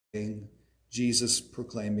Jesus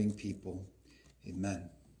proclaiming people. Amen.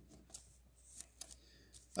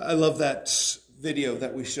 I love that video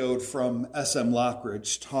that we showed from S.M.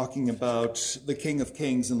 Lockridge talking about the King of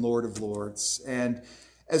Kings and Lord of Lords. And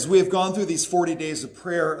as we have gone through these 40 days of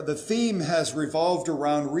prayer, the theme has revolved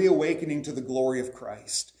around reawakening to the glory of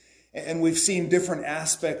Christ. And we've seen different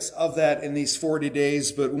aspects of that in these 40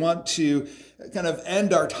 days, but want to kind of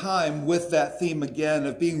end our time with that theme again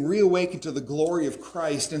of being reawakened to the glory of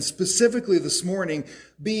Christ, and specifically this morning,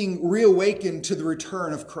 being reawakened to the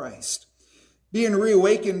return of Christ. Being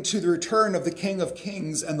reawakened to the return of the King of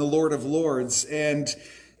Kings and the Lord of Lords. And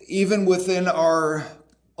even within our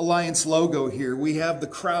Alliance logo here, we have the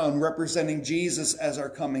crown representing Jesus as our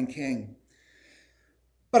coming King.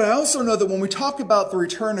 But I also know that when we talk about the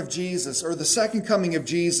return of Jesus or the second coming of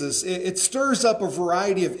Jesus, it stirs up a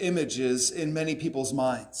variety of images in many people's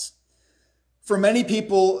minds. For many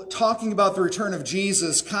people, talking about the return of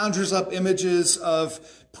Jesus conjures up images of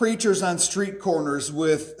preachers on street corners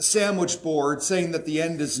with sandwich boards saying that the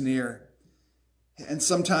end is near. And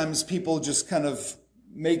sometimes people just kind of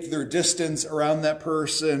make their distance around that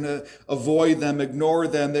person, avoid them, ignore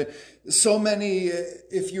them. So many,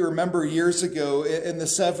 if you remember years ago in the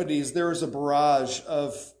 70s, there was a barrage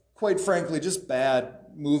of, quite frankly, just bad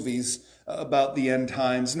movies about the end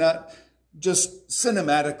times, not just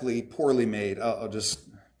cinematically poorly made. I'll just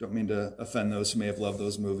don't mean to offend those who may have loved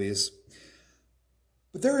those movies.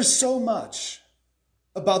 But there is so much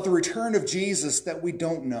about the return of Jesus that we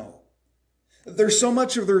don't know. There's so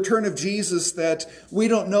much of the return of Jesus that we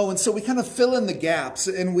don't know, and so we kind of fill in the gaps,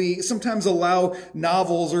 and we sometimes allow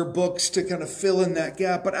novels or books to kind of fill in that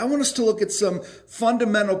gap. But I want us to look at some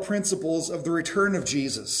fundamental principles of the return of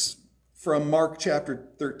Jesus from Mark chapter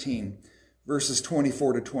 13, verses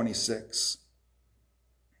 24 to 26.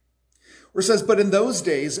 Where it says, "But in those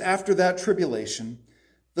days, after that tribulation,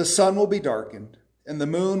 the sun will be darkened, and the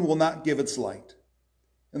moon will not give its light.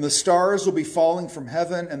 And the stars will be falling from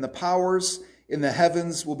heaven, and the powers in the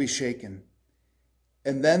heavens will be shaken.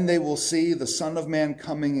 And then they will see the Son of Man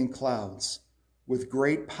coming in clouds with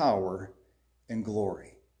great power and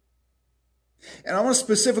glory." And I want to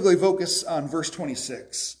specifically focus on verse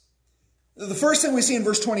 26. The first thing we see in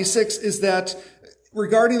verse 26 is that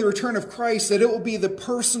regarding the return of Christ, that it will be the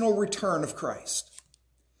personal return of Christ.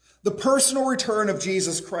 The personal return of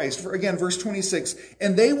Jesus Christ. Again, verse 26,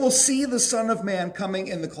 "And they will see the Son of Man coming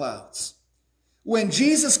in the clouds." When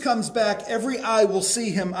Jesus comes back, every eye will see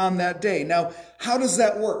him on that day. Now, how does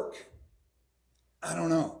that work? I don't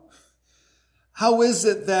know. How is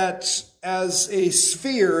it that as a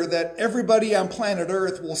sphere that everybody on planet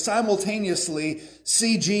Earth will simultaneously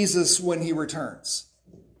see Jesus when he returns?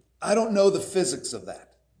 I don't know the physics of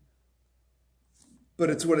that, but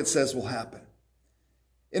it's what it says will happen.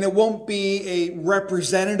 And it won't be a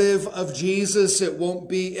representative of Jesus. It won't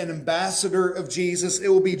be an ambassador of Jesus. It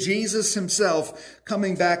will be Jesus himself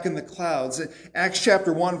coming back in the clouds. In Acts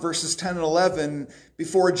chapter 1, verses 10 and 11,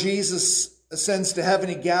 before Jesus ascends to heaven,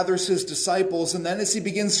 he gathers his disciples. And then as he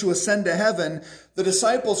begins to ascend to heaven, the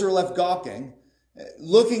disciples are left gawking,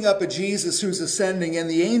 looking up at Jesus who's ascending. And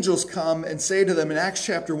the angels come and say to them in Acts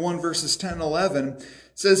chapter 1, verses 10 and 11, it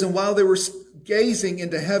says, "And while they were gazing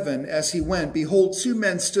into heaven as he went, behold, two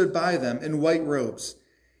men stood by them in white robes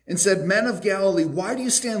and said, 'Men of Galilee, why do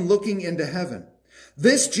you stand looking into heaven?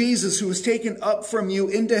 This Jesus who was taken up from you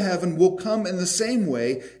into heaven will come in the same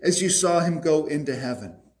way as you saw him go into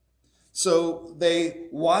heaven.'" So they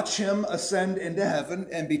watch him ascend into heaven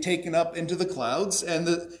and be taken up into the clouds. And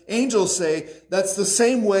the angels say, that's the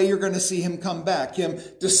same way you're going to see him come back, him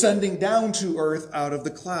descending down to earth out of the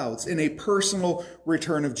clouds in a personal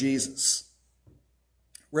return of Jesus.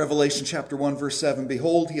 Revelation chapter 1, verse 7,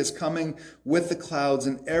 "Behold, he is coming with the clouds,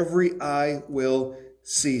 and every eye will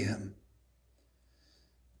see him."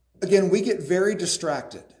 Again, we get very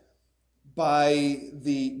distracted by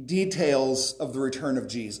the details of the return of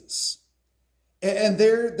Jesus. And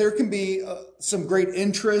there can be some great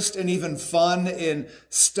interest and even fun in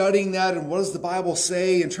studying that and what does the Bible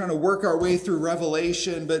say and trying to work our way through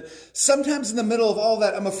Revelation. But sometimes in the middle of all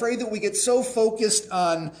that, I'm afraid that we get so focused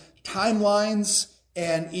on timelines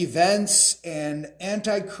and events and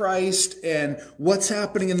Antichrist and what's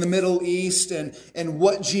happening in the Middle East and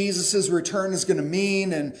what Jesus' return is going to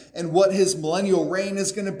mean and what his millennial reign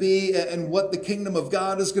is going to be and what the kingdom of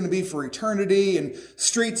God is going to be for eternity and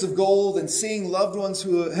streets of gold and seeing loved ones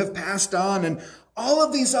who have passed on and all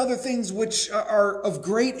of these other things which are of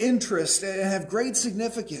great interest and have great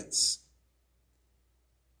significance.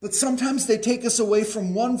 But sometimes they take us away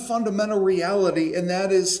from one fundamental reality, and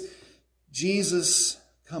that is Jesus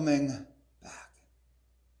coming back.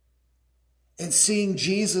 and seeing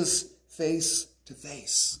Jesus face to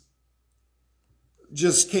face.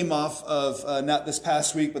 Just came off of, not this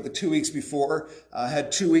past week, but the 2 weeks before.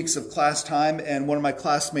 Had 2 weeks of class time, and one of my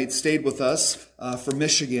classmates stayed with us from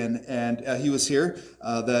Michigan, and he was here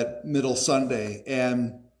that middle Sunday.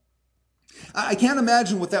 And I can't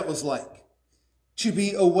imagine what that was like, to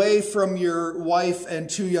be away from your wife and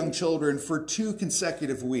 2 young children for 2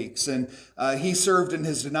 consecutive weeks. And he served in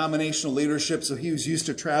his denominational leadership, so he was used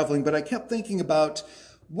to traveling. But I kept thinking about,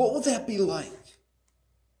 what will that be like?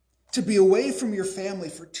 To be away from your family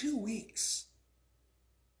for 2 weeks.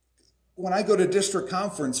 When I go to district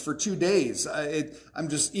conference for 2 days, I'm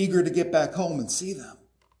just eager to get back home and see them.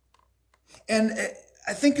 And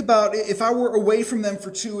I think about if I were away from them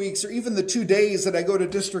for 2 weeks, or even the 2 days that I go to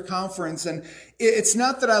district conference, and it's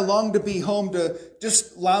not that I long to be home to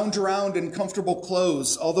just lounge around in comfortable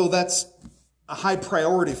clothes, although that's a high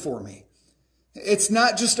priority for me. It's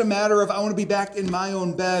not just a matter of I want to be back in my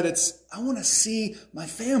own bed. It's I want to see my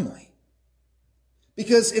family.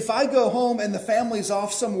 Because if I go home and the family's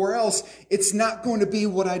off somewhere else, it's not going to be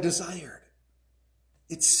what I desired.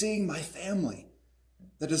 It's seeing my family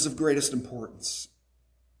that is of greatest importance.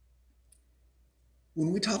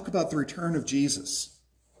 When we talk about the return of Jesus,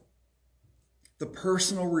 the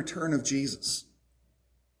personal return of Jesus,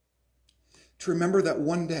 to remember that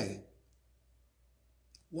one day,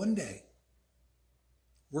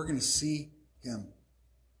 we're going to see him,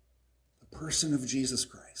 the person of Jesus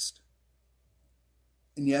Christ.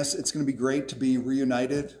 And yes, it's going to be great to be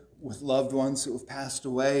reunited with loved ones who have passed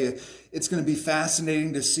away. It's going to be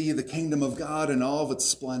fascinating to see the kingdom of God in all of its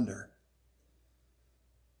splendor.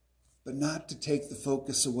 But not to take the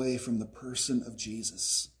focus away from the person of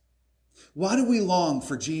Jesus. Why do we long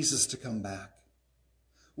for Jesus to come back?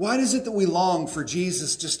 Why is it that we long for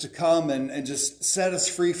Jesus just to come and just set us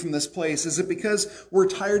free from this place? Is it because we're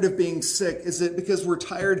tired of being sick? Is it because we're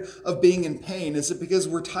tired of being in pain? Is it because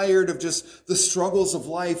we're tired of just the struggles of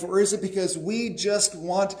life? Or is it because we just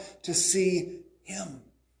want to see him?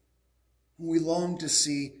 We long to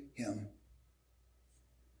see him.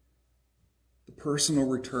 The personal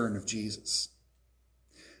return of Jesus.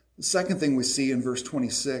 The second thing we see in verse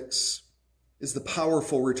 26 is the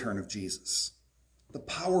powerful return of Jesus. The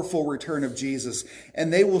powerful return of Jesus.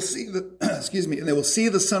 And they will see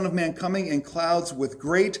the Son of Man coming in clouds with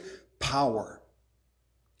great power.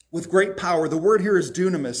 With great power. The word here is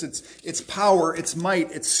dunamis. It's power, it's might,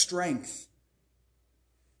 it's strength.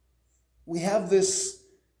 We have this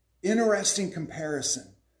interesting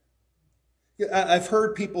comparison. I've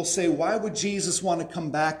heard people say, why would Jesus want to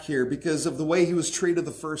come back here? Because of the way he was treated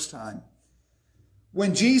the first time.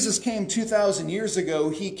 When Jesus came 2,000 years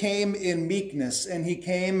ago, he came in meekness, and he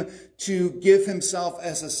came to give himself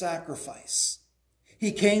as a sacrifice.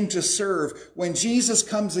 He came to serve. When Jesus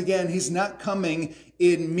comes again, he's not coming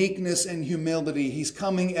in meekness and humility. He's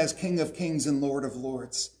coming as King of Kings and Lord of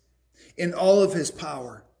Lords in all of his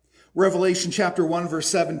power. Revelation chapter 1 verse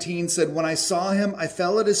 17 said, "When I saw him, I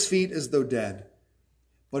fell at his feet as though dead.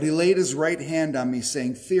 But he laid his right hand on me,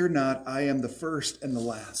 saying, 'Fear not, I am the first and the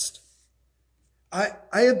last.'"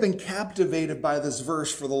 I have been captivated by this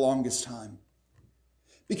verse for the longest time,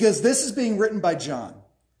 because this is being written by John.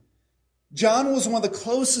 John was one of the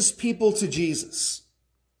closest people to Jesus,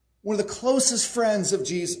 one of the closest friends of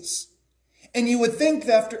Jesus. And you would think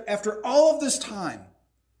that after all of this time,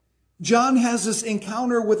 John has this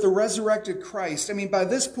encounter with the resurrected Christ. I mean, by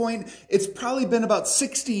this point, it's probably been about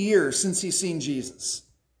 60 years since he's seen Jesus.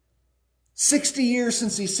 60 years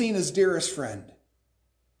since he's seen his dearest friend.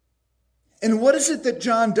 And what is it that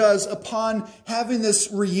John does upon having this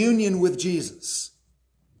reunion with Jesus?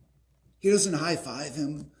 He doesn't high-five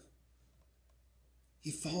him. He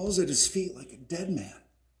falls at his feet like a dead man.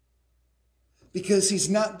 Because he's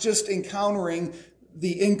not just encountering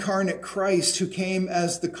the incarnate Christ who came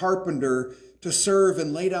as the carpenter to serve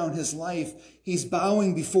and lay down his life. He's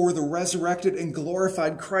bowing before the resurrected and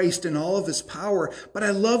glorified Christ in all of his power. But I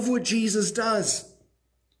love what Jesus does.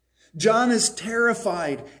 John is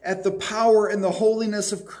terrified at the power and the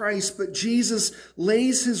holiness of Christ, but Jesus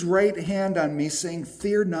lays his right hand on me, saying,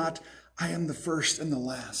 "Fear not, I am the first and the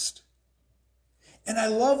last." And I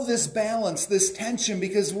love this balance, this tension,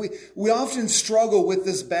 because we often struggle with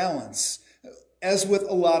this balance. As with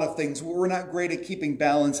a lot of things, we're not great at keeping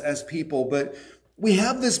balance as people, but we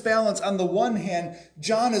have this balance. On the one hand,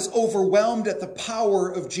 John is overwhelmed at the power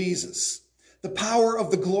of Jesus, the power of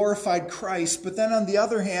the glorified Christ. But then on the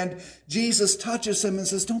other hand, Jesus touches him and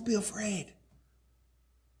says, "Don't be afraid.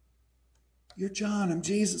 You're John, I'm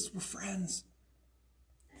Jesus, we're friends.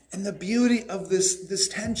 And the beauty of this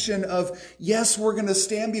tension of, yes, we're going to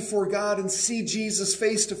stand before God and see Jesus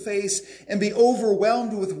face to face and be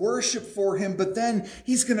overwhelmed with worship for him, but then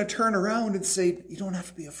he's going to turn around and say, you don't have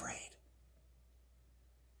to be afraid.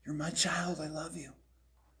 You're my child, I love you.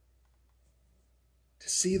 To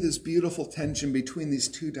see this beautiful tension between these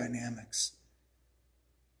two dynamics.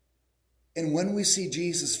 And when we see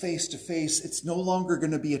Jesus face to face, it's no longer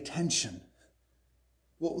going to be a tension.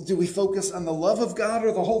 Well, do we focus on the love of God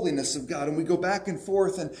or the holiness of God? And we go back and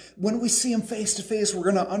forth. And when we see him face to face, we're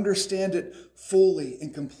going to understand it fully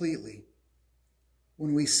and completely.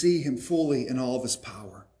 When we see him fully in all of his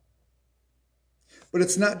power. But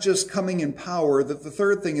it's not just coming in power. The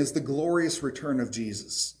third thing is the glorious return of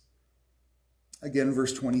Jesus. Again,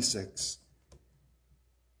 verse 26.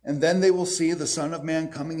 And then they will see the Son of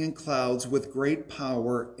Man coming in clouds with great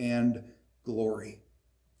power and glory.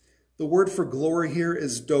 The word for glory here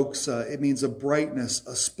is doxa. It means a brightness,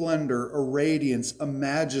 a splendor, a radiance, a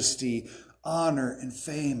majesty, honor, and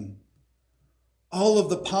fame. All of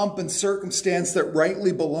the pomp and circumstance that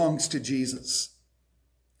rightly belongs to Jesus.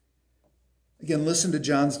 Again, listen to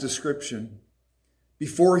John's description.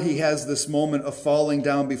 Before he has this moment of falling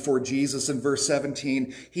down before Jesus in verse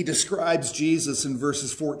 17, he describes Jesus in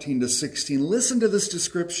verses 14 to 16. Listen to this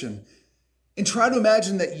description. And try to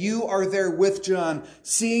imagine that you are there with John,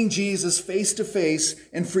 seeing Jesus face to face,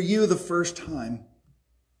 and for you the first time.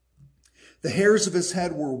 The hairs of his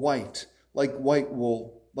head were white, like white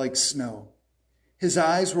wool, like snow. His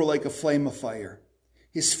eyes were like a flame of fire.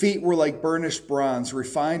 His feet were like burnished bronze,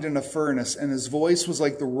 refined in a furnace, and his voice was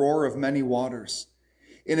like the roar of many waters.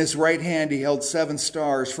 In his right hand he held 7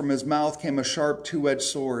 stars. From his mouth came a sharp two-edged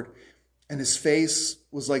sword, and his face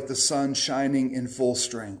was like the sun shining in full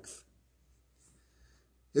strength.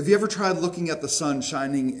 Have you ever tried looking at the sun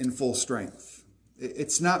shining in full strength?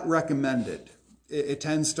 It's not recommended. It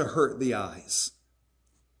tends to hurt the eyes.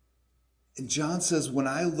 And John says, when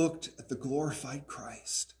I looked at the glorified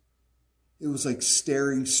Christ, it was like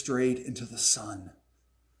staring straight into the sun.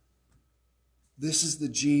 This is the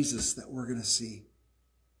Jesus that we're going to see.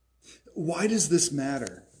 Why does this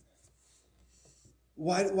matter?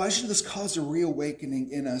 Why should this cause a reawakening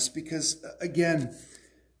in us? Because, again,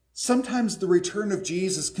 sometimes the return of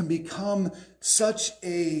Jesus can become such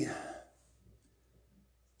a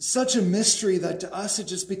mystery that to us it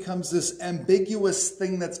just becomes this ambiguous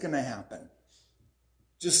thing that's going to happen.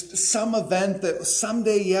 Just some event that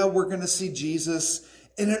someday, yeah, we're going to see Jesus,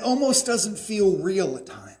 and it almost doesn't feel real at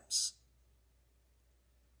times.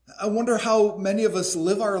 I wonder how many of us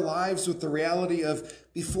live our lives with the reality of,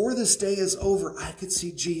 before this day is over, I could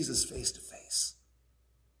see Jesus face to face.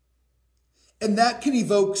 And that can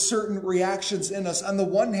evoke certain reactions in us. On the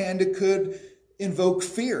one hand, it could invoke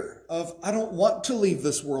fear of, I don't want to leave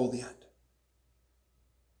this world yet.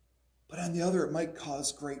 But on the other, it might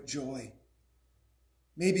cause great joy.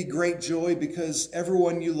 Maybe great joy because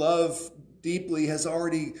everyone you love deeply has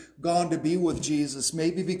already gone to be with Jesus.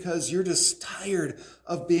 Maybe because you're just tired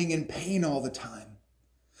of being in pain all the time.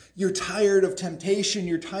 You're tired of temptation.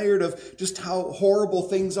 You're tired of just how horrible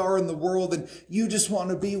things are in the world, and you just want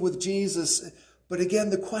to be with Jesus. But again,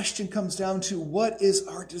 the question comes down to, what is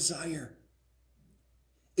our desire?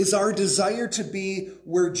 Is our desire to be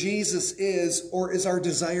where Jesus is, or is our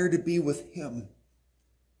desire to be with him?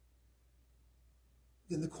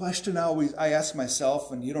 And the question I ask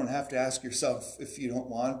myself, and you don't have to ask yourself if you don't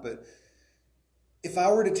want, but if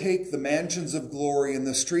I were to take the mansions of glory and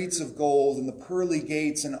the streets of gold and the pearly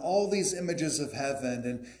gates and all these images of heaven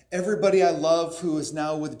and everybody I love who is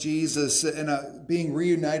now with Jesus and being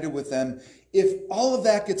reunited with them, if all of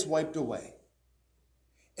that gets wiped away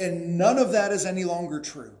and none of that is any longer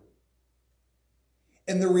true,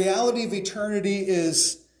 and the reality of eternity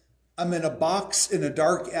is I'm in a box in a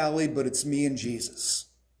dark alley, but it's me and Jesus,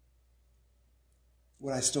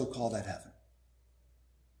 would I still call that heaven?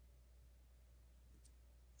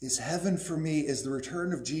 Is heaven for me, is the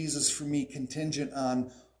return of Jesus for me contingent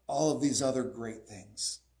on all of these other great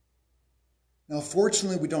things? Now,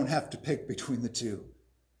 fortunately, we don't have to pick between the two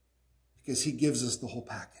because he gives us the whole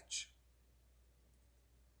package.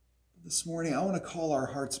 This morning, I want to call our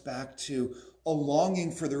hearts back to a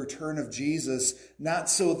longing for the return of Jesus, not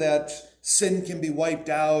so that sin can be wiped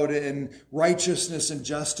out and righteousness and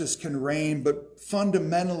justice can reign, but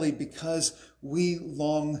fundamentally because we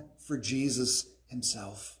long for Jesus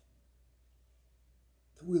himself.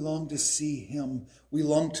 We long to see him. We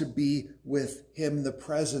long to be with him in the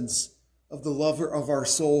presence of the lover of our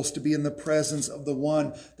souls, to be in the presence of the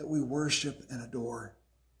one that we worship and adore.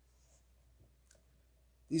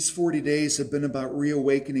 These 40 days have been about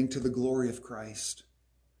reawakening to the glory of Christ.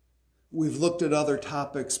 We've looked at other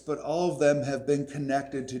topics, but all of them have been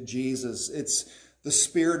connected to Jesus. It's the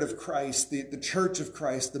Spirit of Christ, the church of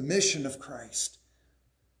Christ, the mission of Christ,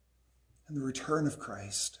 and the return of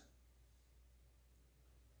Christ.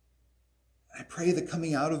 I pray that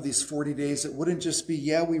coming out of these 40 days, it wouldn't just be,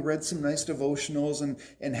 yeah, we read some nice devotionals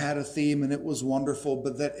and had a theme and it was wonderful,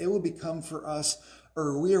 but that it would become for us a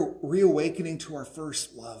reawakening to our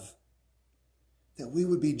first love. That we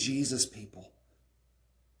would be Jesus people.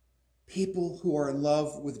 People who are in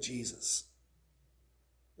love with Jesus.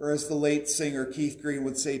 Or as the late singer Keith Green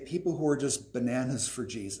would say, people who are just bananas for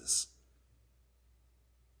Jesus.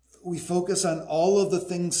 We focus on all of the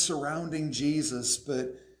things surrounding Jesus,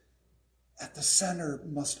 but at the center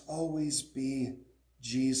must always be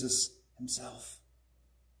Jesus himself.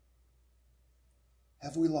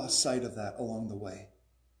 Have we lost sight of that along the way?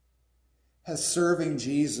 Has serving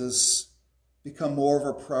Jesus become more of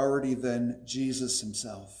a priority than Jesus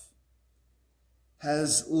himself?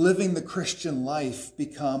 Has living the Christian life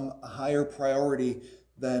become a higher priority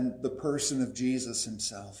than the person of Jesus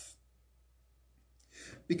himself?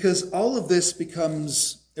 Because all of this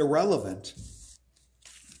becomes irrelevant.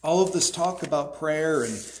 All of this talk about prayer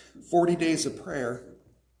and 40 days of prayer,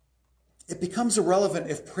 it becomes irrelevant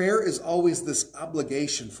if prayer is always this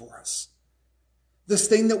obligation for us. This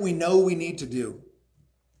thing that we know we need to do.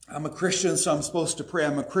 I'm a Christian, so I'm supposed to pray.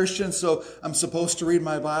 I'm a Christian, so I'm supposed to read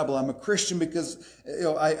my Bible. I'm a Christian because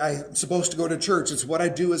I'm supposed to go to church. It's what I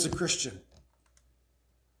do as a Christian.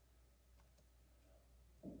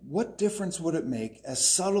 What difference would it make, as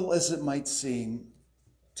subtle as it might seem,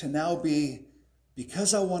 to now be,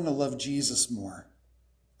 because I want to love Jesus more,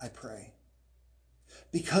 I pray.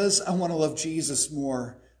 Because I want to love Jesus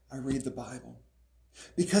more, I read the Bible.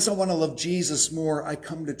 Because I want to love Jesus more, I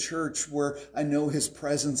come to church where I know his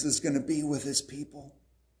presence is going to be with his people.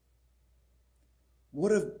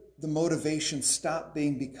 What if the motivation stopped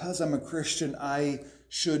being, because I'm a Christian, I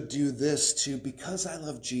should do this, to because I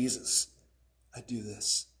love Jesus, I do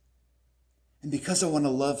this. And because I want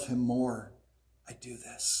to love him more, I do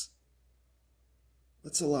this.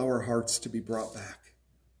 Let's allow our hearts to be brought back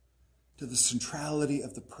to the centrality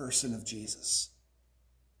of the person of Jesus.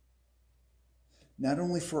 Not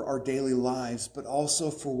only for our daily lives, but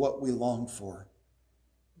also for what we long for.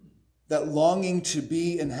 That longing to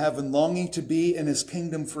be in heaven, longing to be in his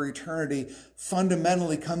kingdom for eternity,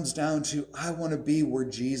 fundamentally comes down to, I want to be where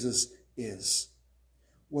Jesus is.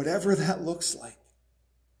 Whatever that looks like,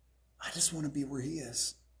 I just want to be where he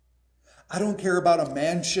is. I don't care about a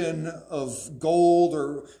mansion of gold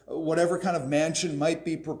or whatever kind of mansion might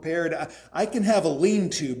be prepared. I can have a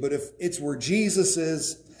lean-to, but if it's where Jesus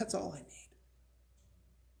is, that's all I need.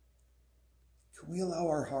 Can we allow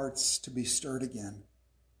our hearts to be stirred again,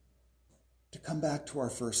 to come back to our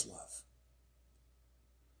first love?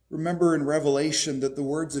 Remember in Revelation that the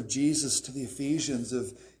words of Jesus to the Ephesians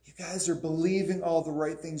of, you guys are believing all the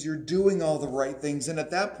right things, you're doing all the right things. And at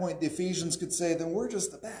that point, the Ephesians could say, then we're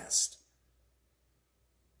just the best.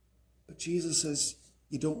 But Jesus says,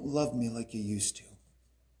 you don't love me like you used to.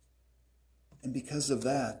 And because of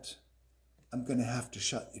that, I'm going to have to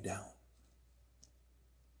shut you down.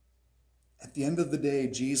 At the end of the day,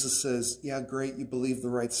 Jesus says, yeah, great, you believe the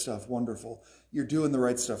right stuff, wonderful. You're doing the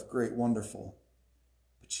right stuff, great, wonderful.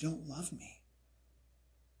 But you don't love me.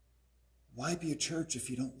 Why be a church if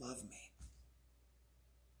you don't love me?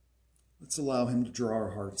 Let's allow him to draw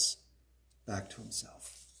our hearts back to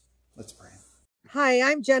himself. Let's pray. Hi,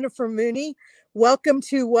 I'm Jennifer Mooney. Welcome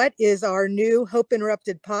to what is our new Hope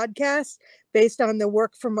Interrupted podcast based on the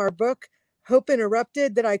work from our book, Hope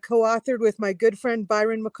Interrupted, that I co-authored with my good friend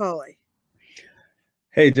Byron McCauley.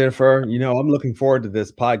 Hey, Jennifer, I'm looking forward to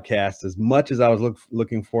this podcast as much as I was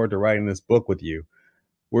looking forward to writing this book with you.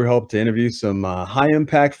 We hope to interview some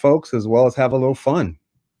high-impact folks as well as have a little fun.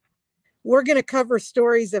 We're going to cover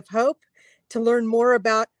stories of hope. To learn more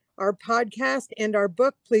about our podcast and our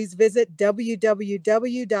book, please visit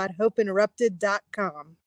www.hopeinterrupted.com.